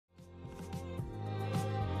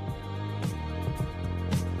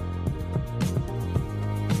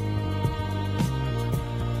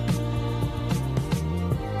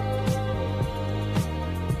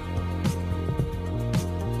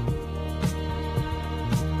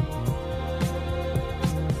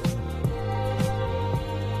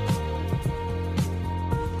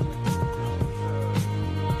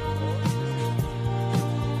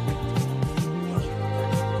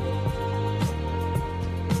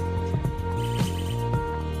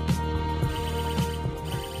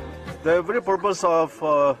The very purpose of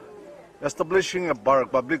establishing a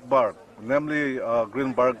park, public park, namely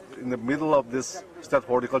green park in the middle of this State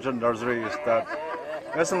Horticulture Nursery is that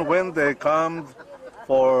as and when they come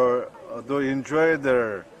for to enjoy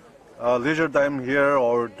their leisure time here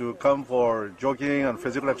or to come for jogging and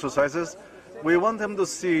physical exercises, we want them to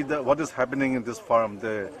see what is happening in this farm,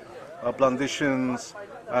 the plantations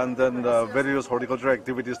and then the various horticultural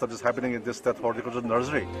activities that is happening in this State Horticulture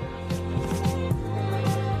Nursery.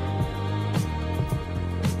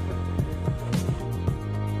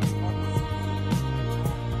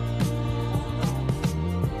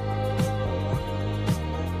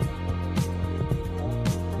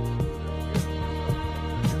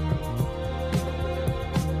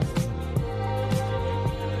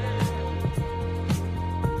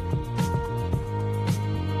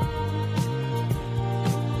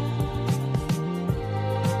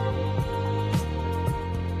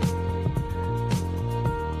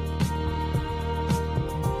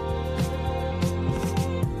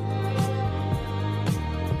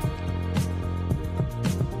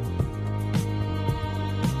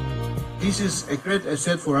 This is a great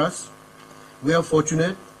asset for us. We are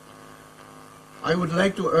fortunate. I would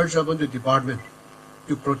like to urge upon the department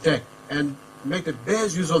to protect and make the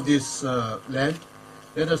best use of this land.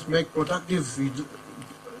 Let us make productive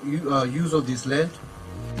use of this land.